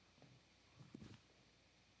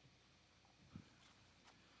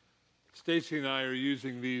Stacy and I are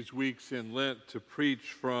using these weeks in Lent to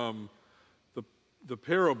preach from the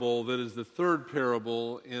parable that is the third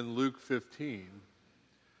parable in Luke 15.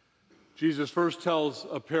 Jesus first tells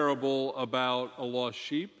a parable about a lost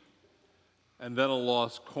sheep and then a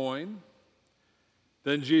lost coin.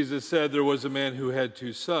 Then Jesus said there was a man who had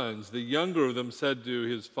two sons. The younger of them said to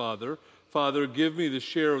his father, "Father, give me the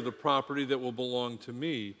share of the property that will belong to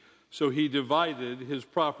me." So he divided his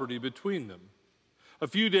property between them. A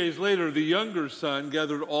few days later, the younger son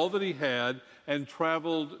gathered all that he had and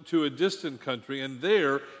traveled to a distant country, and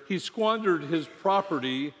there he squandered his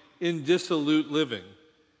property in dissolute living.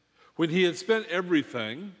 When he had spent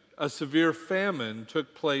everything, a severe famine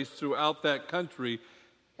took place throughout that country,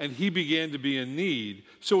 and he began to be in need.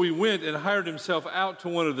 So he went and hired himself out to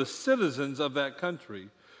one of the citizens of that country,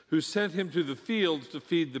 who sent him to the fields to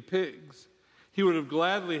feed the pigs. He would have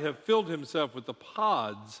gladly have filled himself with the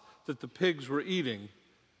pods that the pigs were eating,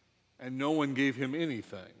 and no one gave him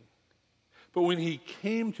anything. But when he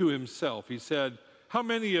came to himself, he said, "How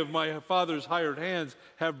many of my father's hired hands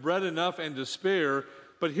have bread enough and to spare,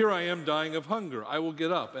 but here I am dying of hunger? I will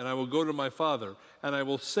get up and I will go to my father, and I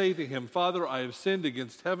will say to him, 'Father, I have sinned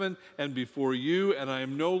against heaven and before you, and I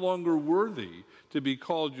am no longer worthy to be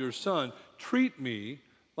called your son. Treat me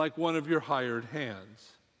like one of your hired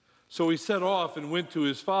hands.' So he set off and went to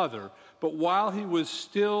his father. But while he was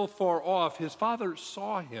still far off, his father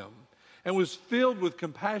saw him and was filled with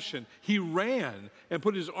compassion. He ran and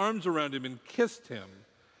put his arms around him and kissed him.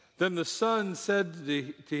 Then the son said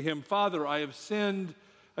to him, 'Father, I have sinned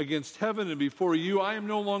against heaven and before you. I am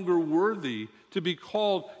no longer worthy to be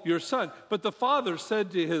called your son.' But the father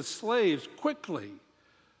said to his slaves, 'Quickly,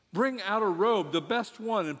 bring out a robe, the best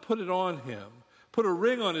one, and put it on him. Put a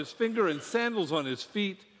ring on his finger and sandals on his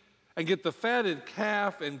feet, and get the fatted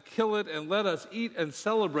calf and kill it, and let us eat and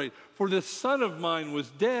celebrate. For this son of mine was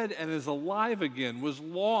dead and is alive again, was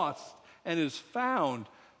lost and is found.'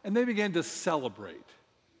 And they began to celebrate.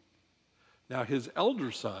 Now his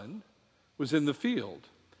elder son was in the field.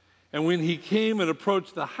 And when he came and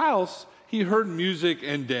approached the house, he heard music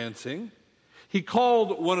and dancing. He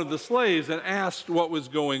called one of the slaves and asked what was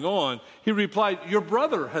going on. He replied, 'Your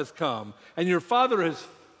brother has come, and your father has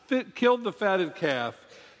killed the fatted calf,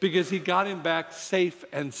 because he got him back safe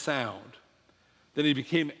and sound.' Then he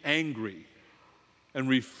became angry and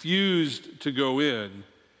refused to go in.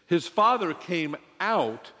 His father came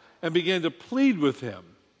out and began to plead with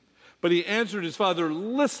him. But he answered his father,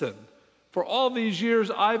 'Listen, for all these years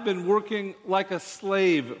I've been working like a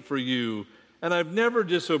slave for you, and I've never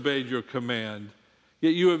disobeyed your command.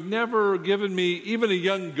 Yet you have never given me even a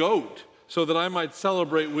young goat so that I might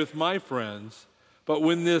celebrate with my friends. But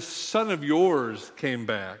when this son of yours came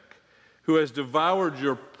back, who has devoured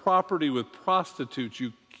your property with prostitutes,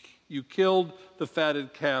 you killed the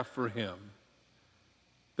fatted calf for him.'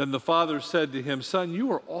 Then the father said to him, 'Son,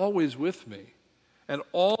 you are always with me, and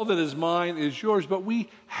all that is mine is yours. But we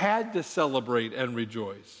had to celebrate and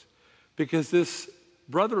rejoice, because this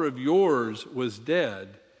brother of yours was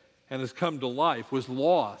dead and has come to life, was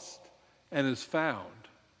lost and is found.'"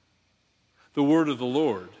 The word of the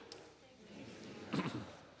Lord.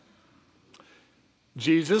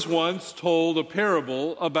 Jesus once told a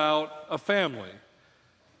parable about a family.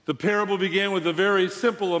 The parable began with a very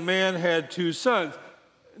simple: a man had two sons.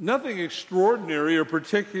 Nothing extraordinary or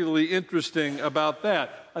particularly interesting about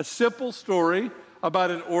that. A simple story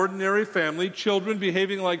about an ordinary family, children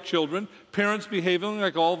behaving like children, parents behaving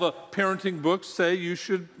like all the parenting books say you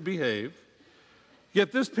should behave.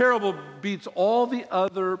 Yet this parable beats all the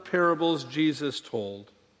other parables Jesus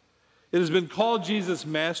told. It has been called Jesus'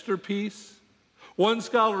 masterpiece. One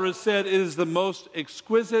scholar has said it is the most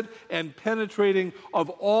exquisite and penetrating of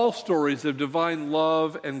all stories of divine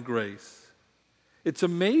love and grace. It's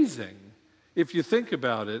amazing, if you think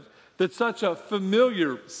about it, that such a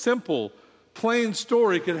familiar, simple, plain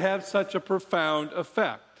story could have such a profound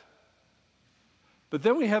effect. But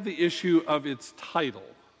then we have the issue of its title.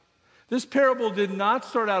 This parable did not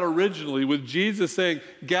start out originally with Jesus saying,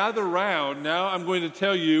 "Gather round, now I'm going to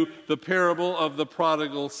tell you the parable of the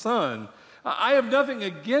prodigal son." I have nothing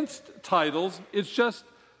against titles, it's just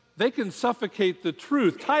they can suffocate the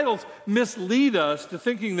truth. Titles mislead us to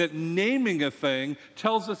thinking that naming a thing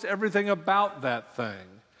tells us everything about that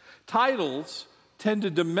thing. Titles tend to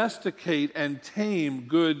domesticate and tame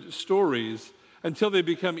good stories until they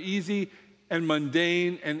become easy and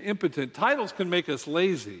mundane and impotent. Titles can make us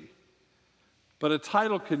lazy, but a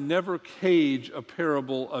title can never cage a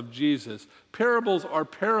parable of Jesus. Parables are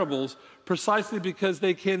parables precisely because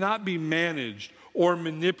they cannot be managed or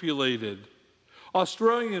manipulated.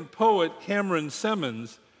 Australian poet Cameron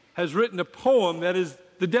Simmons has written a poem that is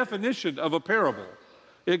the definition of a parable.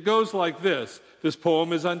 It goes like this. This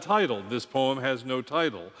poem is untitled. This poem has no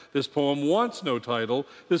title. This poem wants no title.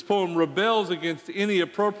 This poem rebels against any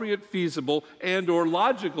appropriate, feasible, and or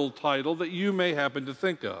logical title that you may happen to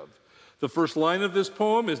think of. The first line of this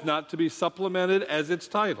poem is not to be supplemented as its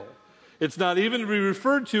title. It's not even to be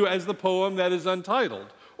referred to as the poem that is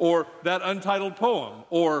untitled, or that untitled poem,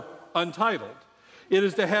 or untitled. It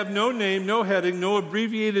is to have no name, no heading, no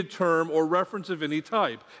abbreviated term or reference of any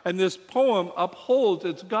type. And this poem upholds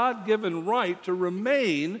its God-given right to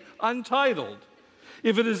remain untitled.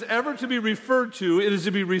 If it is ever to be referred to, it is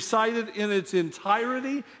to be recited in its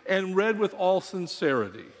entirety and read with all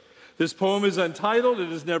sincerity. This poem is untitled.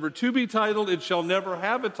 It is never to be titled. It shall never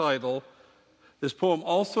have a title. This poem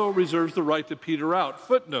also reserves the right to peter out.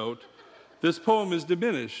 Footnote, this poem is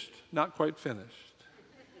diminished, not quite finished.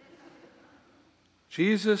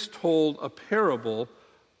 Jesus told a parable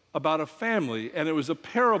about a family, and it was a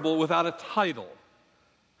parable without a title.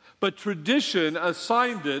 But tradition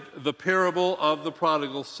assigned it the parable of the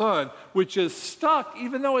prodigal son, which is stuck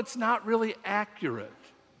even though it's not really accurate.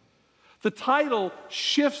 The title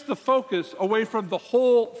shifts the focus away from the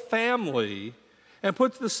whole family and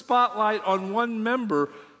puts the spotlight on one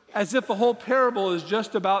member as if the whole parable is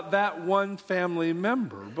just about that one family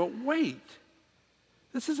member. But wait,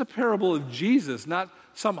 this is a parable of Jesus, not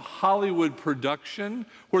some Hollywood production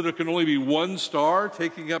where there can only be one star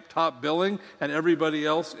taking up top billing and everybody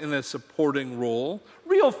else in a supporting role.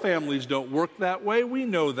 Real families don't work that way. We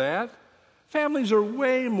know that. Families are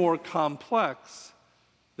way more complex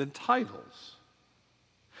than titles.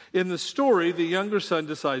 In the story, the younger son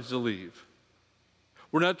decides to leave.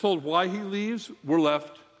 We're not told why he leaves. We're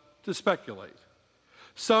left to speculate.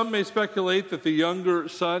 Some may speculate that the younger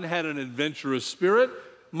son had an adventurous spirit.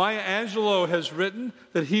 Maya Angelou has written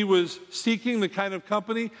that he was seeking the kind of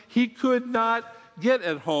company he could not get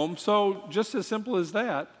at home, so just as simple as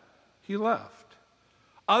that, he left.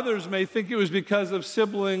 Others may think it was because of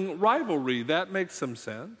sibling rivalry. That makes some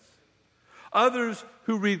sense. Others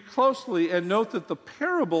who read closely and note that the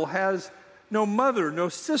parable has no mother, no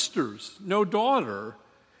sisters, no daughter.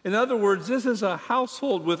 In other words, this is a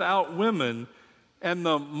household without women, and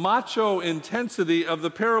the macho intensity of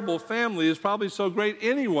the parable family is probably so great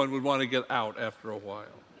anyone would want to get out after a while.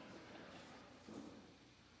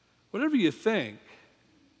 Whatever you think,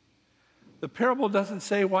 the parable doesn't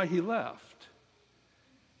say why he left.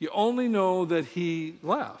 You only know that he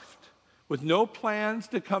left with no plans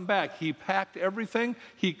to come back. He packed everything.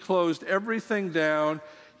 He closed everything down.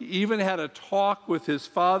 He even had a talk with his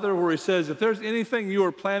father where he says, if there's anything you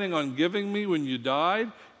were planning on giving me when you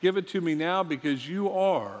died, give it to me now because you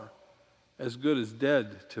are as good as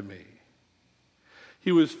dead to me.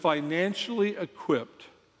 He was financially equipped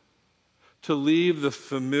to leave the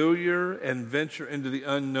familiar and venture into the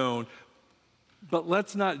unknown. But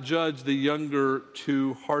let's not judge the younger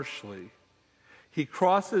too harshly. He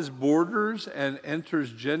crosses borders and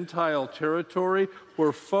enters Gentile territory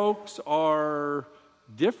where folks are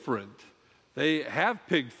different. They have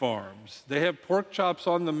pig farms. They have pork chops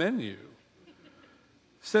on the menu.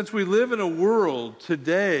 Since we live in a world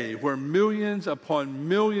today where millions upon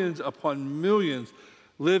millions upon millions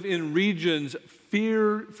live in regions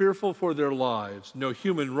fearful for their lives, no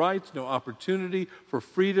human rights, no opportunity for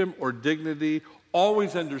freedom or dignity,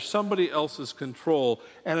 always under somebody else's control,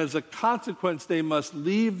 and as a consequence, they must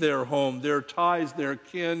leave their home, their ties, their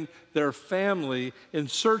kin, their family, in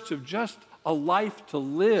search of just a life to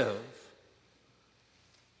live.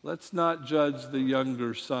 Let's not judge the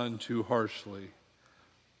younger son too harshly.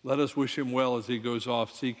 Let us wish him well as he goes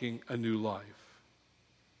off seeking a new life.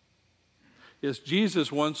 Yes,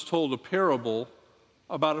 Jesus once told a parable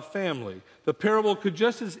about a family. The parable could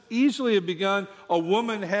just as easily have begun, a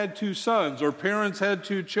woman had 2 sons, or parents had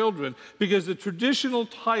 2 children, because the traditional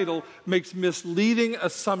title makes misleading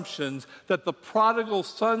assumptions that the prodigal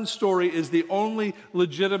son story is the only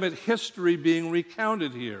legitimate history being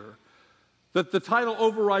recounted here. That the title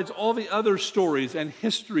overrides all the other stories and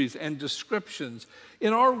histories and descriptions.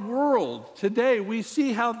 In our world today, we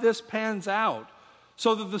see how this pans out.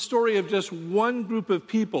 So that the story of just one group of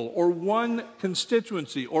people, or one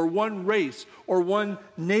constituency, or one race, or one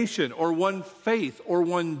nation, or one faith, or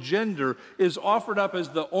one gender is offered up as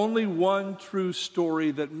the only one true story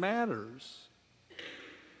that matters.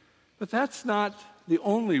 But that's not the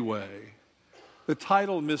only way the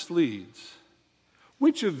title misleads.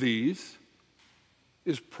 Which of these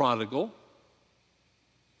is prodigal?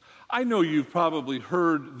 I know you've probably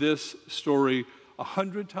heard this story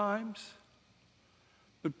 100 times.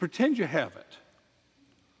 But pretend you haven't.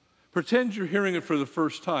 Pretend you're hearing it for the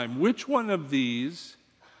first time. Which one of these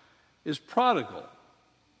is prodigal?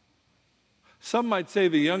 Some might say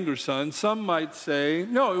the younger son. Some might say,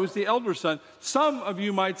 no, it was the elder son. Some of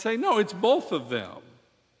you might say, no, it's both of them.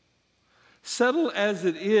 Settled as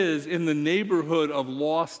it is in the neighborhood of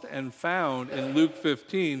lost and found in Luke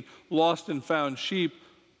 15, lost and found sheep,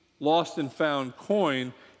 lost and found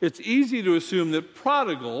coin, it's easy to assume that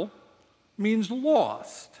prodigal means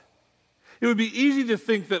lost. It would be easy to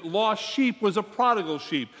think that lost sheep was a prodigal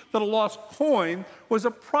sheep, that a lost coin was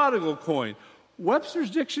a prodigal coin. Webster's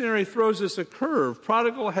dictionary throws us a curve.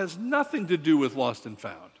 Prodigal has nothing to do with lost and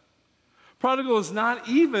found. Prodigal is not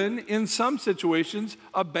even, in some situations,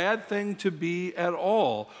 a bad thing to be at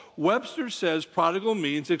all. Webster says prodigal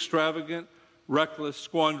means extravagant, reckless,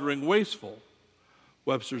 squandering, wasteful.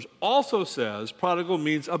 Webster also says prodigal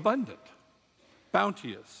means abundant,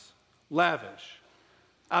 bounteous, lavish.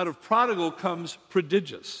 Out of prodigal comes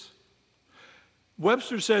prodigious.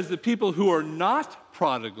 Webster says that people who are not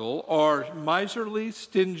prodigal are miserly,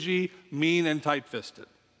 stingy, mean, and tight-fisted.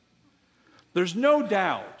 There's no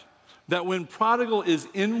doubt that when prodigal is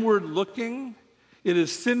inward looking, it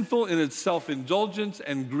is sinful in its self-indulgence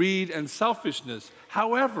and greed and selfishness.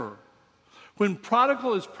 However, when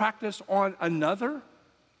prodigal is practiced on another,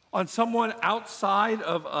 on someone outside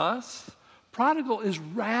of us, prodigal is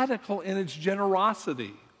radical in its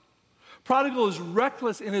generosity. Prodigal is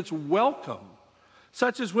reckless in its welcome,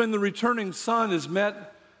 such as when the returning son is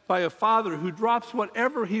met by a father who drops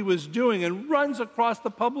whatever he was doing and runs across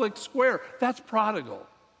the public square. That's prodigal.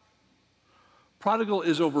 Prodigal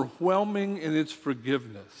is overwhelming in its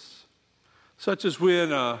forgiveness, such as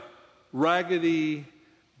when a raggedy,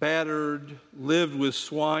 battered, lived with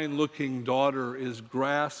swine-looking daughter is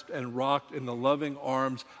grasped and rocked in the loving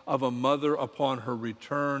arms of a mother upon her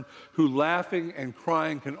return, who, laughing and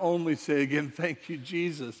crying, can only say again, "Thank you,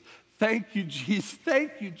 Jesus. Thank you, Jesus.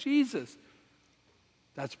 Thank you, Jesus."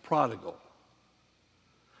 That's prodigal.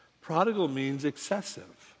 Prodigal means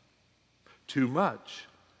excessive, too much,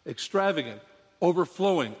 extravagant,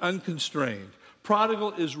 overflowing, unconstrained.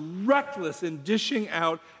 Prodigal is reckless in dishing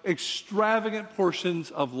out extravagant portions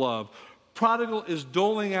of love. Prodigal is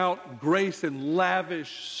doling out grace in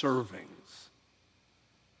lavish servings.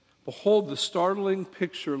 Behold the startling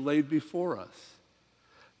picture laid before us.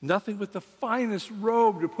 Nothing but the finest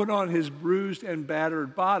robe to put on his bruised and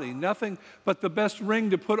battered body. Nothing but the best ring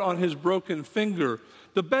to put on his broken finger.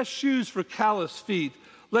 The best shoes for calloused feet.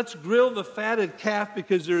 Let's grill the fatted calf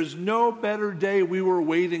because there is no better day we were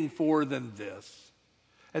waiting for than this.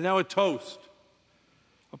 And now a toast.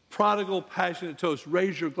 A prodigal, passionate toast.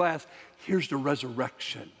 Raise your glass. Here's the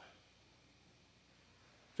resurrection.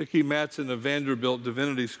 Vicki Matson of Vanderbilt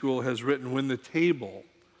Divinity School has written, when the table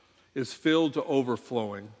is filled to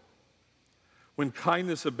overflowing, when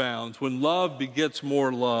kindness abounds, when love begets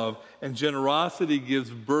more love, and generosity gives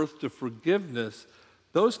birth to forgiveness,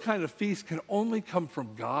 those kind of feasts can only come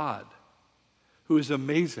from God, who is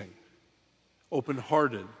amazing,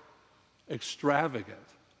 open-hearted, extravagant,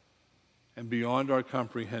 and beyond our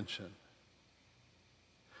comprehension.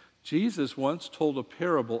 Jesus once told a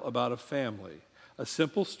parable about a family, a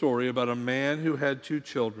simple story about a man who had 2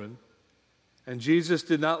 children, and Jesus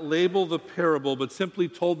did not label the parable, but simply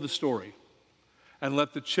told the story and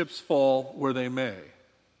let the chips fall where they may.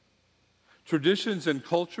 Traditions and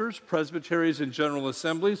cultures, presbyteries and general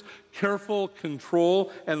assemblies, careful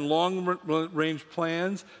control and long-range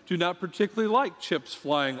plans do not particularly like chips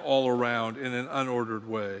flying all around in an unordered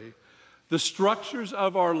way. The structures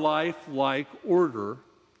of our life like order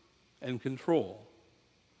and control.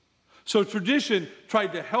 So tradition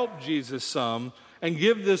tried to help Jesus some and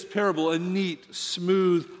give this parable a neat,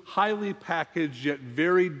 smooth, highly packaged, yet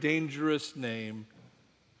very dangerous name,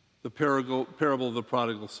 the parable of the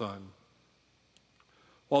prodigal son.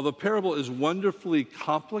 While the parable is wonderfully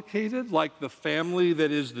complicated, like the family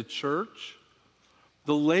that is the church,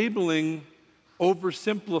 the labeling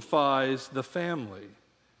oversimplifies the family.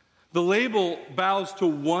 The label bows to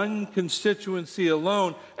one constituency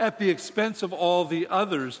alone at the expense of all the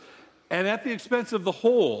others and at the expense of the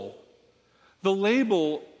whole. The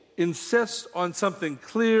label insists on something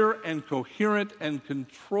clear and coherent and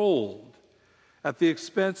controlled at the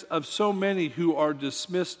expense of so many who are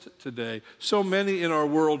dismissed today, so many in our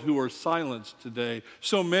world who are silenced today,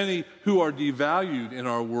 so many who are devalued in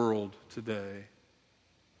our world today.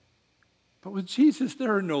 But with Jesus,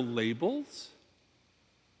 there are no labels.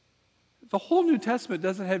 The whole New Testament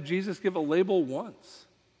doesn't have Jesus give a label once.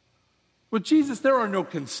 With Jesus, there are no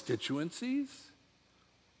constituencies.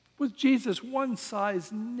 With Jesus, one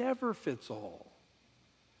size never fits all.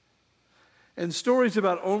 And stories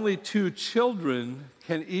about only 2 children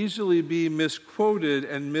can easily be misquoted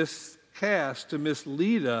and miscast to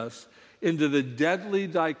mislead us into the deadly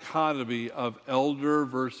dichotomy of elder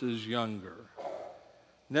versus younger.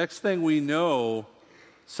 Next thing we know,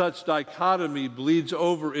 such dichotomy bleeds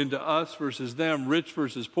over into us versus them, rich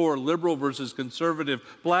versus poor, liberal versus conservative,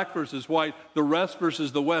 black versus white, the rest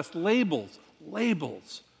versus the West. Labels,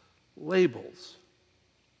 labels, labels.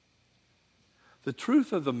 The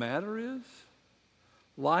truth of the matter is,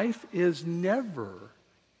 life is never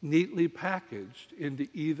neatly packaged into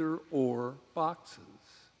either or boxes.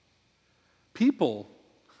 People,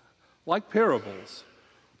 like parables,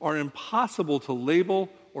 are impossible to label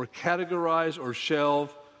or categorize or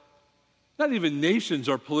shelve. Not even nations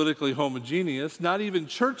are politically homogeneous. Not even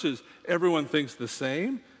churches, everyone thinks the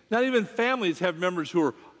same. Not even families have members who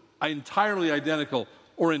are entirely identical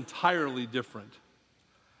or entirely different.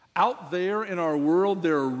 Out there in our world,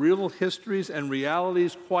 there are real histories and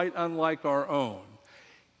realities quite unlike our own.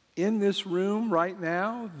 In this room right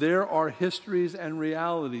now, there are histories and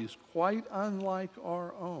realities quite unlike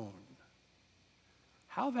our own.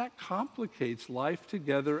 How that complicates life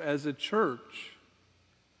together as a church.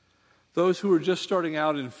 Those who are just starting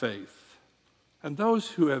out in faith, and those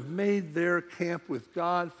who have made their camp with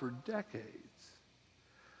God for decades.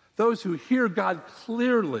 Those who hear God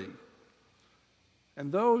clearly,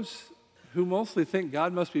 and those who mostly think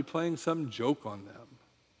God must be playing some joke on them.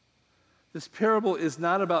 This parable is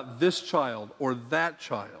not about this child or that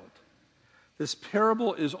child. This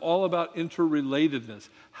parable is all about interrelatedness,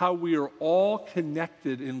 how we are all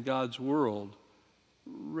connected in God's world,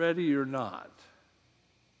 ready or not.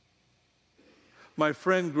 My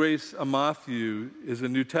friend Grace Amatthew is a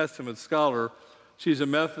New Testament scholar. She's a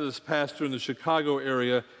Methodist pastor in the Chicago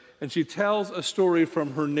area, and she tells a story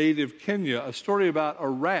from her native Kenya, a story about a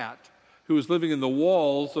rat who was living in the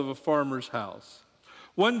walls of a farmer's house.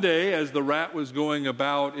 One day, as the rat was going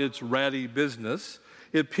about its ratty business,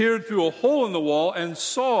 it peered through a hole in the wall and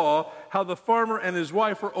saw how the farmer and his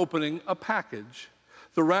wife were opening a package.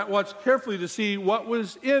 The rat watched carefully to see what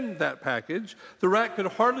was in that package. The rat could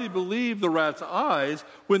hardly believe the rat's eyes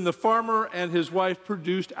when the farmer and his wife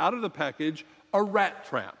produced out of the package a rat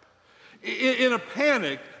trap. In a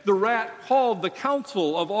panic, the rat called the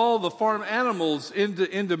council of all the farm animals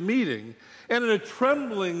into meeting, and in a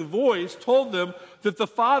trembling voice told them that the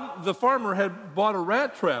farmer had bought a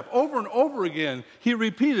rat trap. Over and over again, he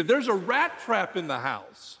repeated, "There's a rat trap in the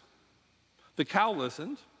house." The cow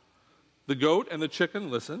listened. The goat and the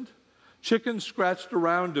chicken listened. Chicken scratched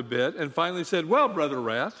around a bit and finally said, "Well, Brother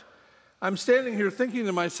Rat, I'm standing here thinking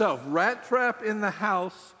to myself, rat trap in the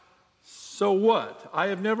house, so what? I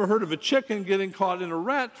have never heard of a chicken getting caught in a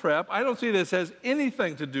rat trap. I don't see this has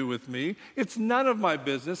anything to do with me. It's none of my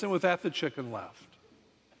business." And with that, the chicken left.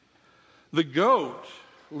 The goat,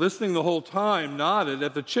 listening the whole time, nodded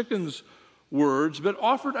at the chicken's words, but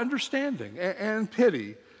offered understanding and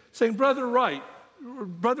pity, saying, Brother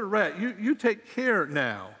Rat, you take care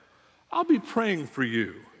now. I'll be praying for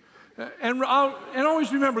you. And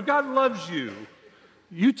always remember, God loves you.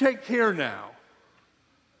 You take care now.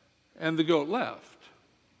 And the goat left.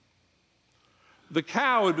 The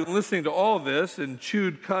cow had been listening to all this and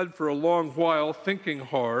chewed cud for a long while, thinking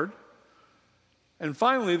hard. And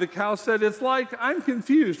finally, the cow said, "It's like I'm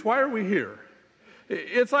confused. Why are we here?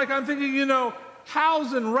 It's like I'm thinking,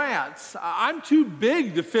 cows and rats. I'm too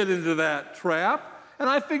big to fit into that trap. And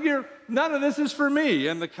I figure none of this is for me."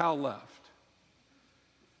 And the cow left.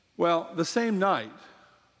 Well, the same night,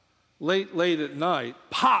 late at night,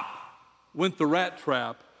 pop went the rat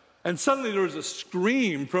trap. And suddenly there was a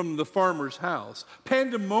scream from the farmer's house.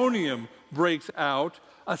 Pandemonium breaks out.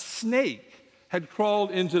 A snake had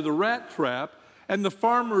crawled into the rat trap, and the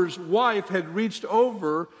farmer's wife had reached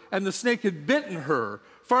over, and the snake had bitten her.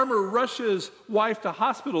 Farmer rushes wife to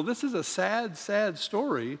hospital. This is a sad, sad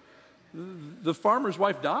story. The farmer's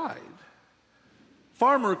wife died.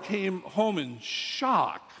 Farmer came home in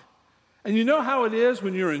shock. And you know how it is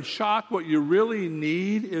when you're in shock? What you really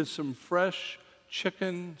need is some fresh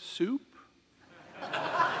chicken soup.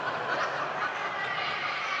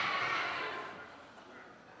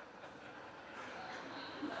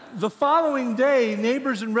 The following day,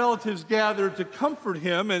 neighbors and relatives gathered to comfort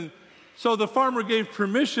him, and so the farmer gave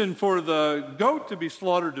permission for the goat to be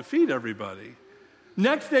slaughtered to feed everybody.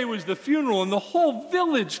 Next day was the funeral, and the whole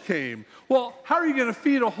village came. Well, how are you going to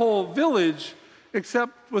feed a whole village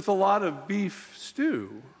except with a lot of beef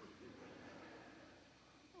stew?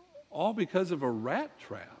 All because of a rat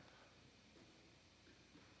trap.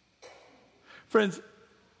 Friends,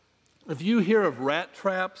 if you hear of rat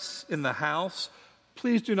traps in the house,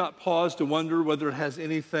 please do not pause to wonder whether it has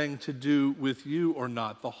anything to do with you or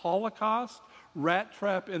not. The Holocaust, rat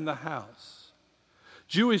trap in the house.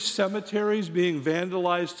 Jewish cemeteries being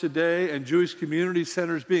vandalized today and Jewish community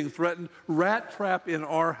centers being threatened. Rat trap in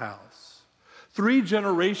our house. 3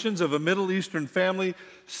 generations of a Middle Eastern family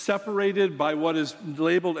separated by what is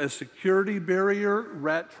labeled as security barrier.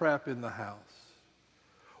 Rat trap in the house.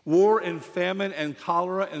 War and famine and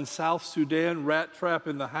cholera in South Sudan. Rat trap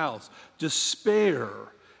in the house. Despair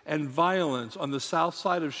and violence on the south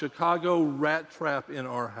side of Chicago. Rat trap in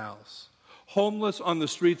our house. Homeless on the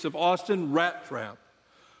streets of Austin. Rat trap.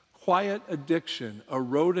 Quiet addiction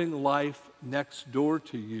eroding life next door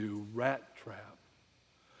to you. Rat trap.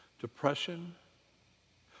 Depression,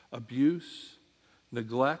 abuse,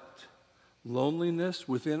 neglect, loneliness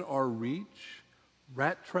within our reach.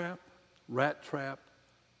 Rat trap, rat trap,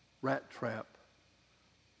 rat trap,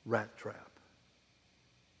 rat trap.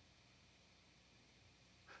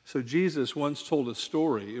 So Jesus once told a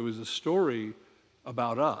story. It was a story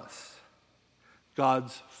about us,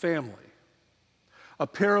 God's family. A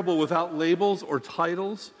parable without labels or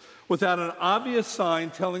titles, without an obvious sign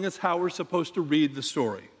telling us how we're supposed to read the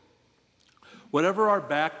story. Whatever our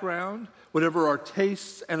background, whatever our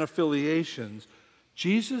tastes and affiliations,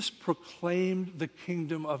 Jesus proclaimed the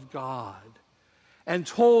kingdom of God and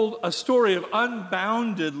told a story of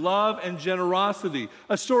unbounded love and generosity,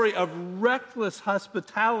 a story of reckless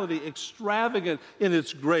hospitality, extravagant in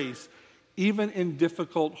its grace, even in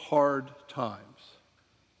difficult, hard times.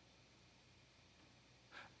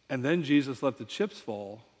 And then Jesus let the chips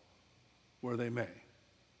fall where they may.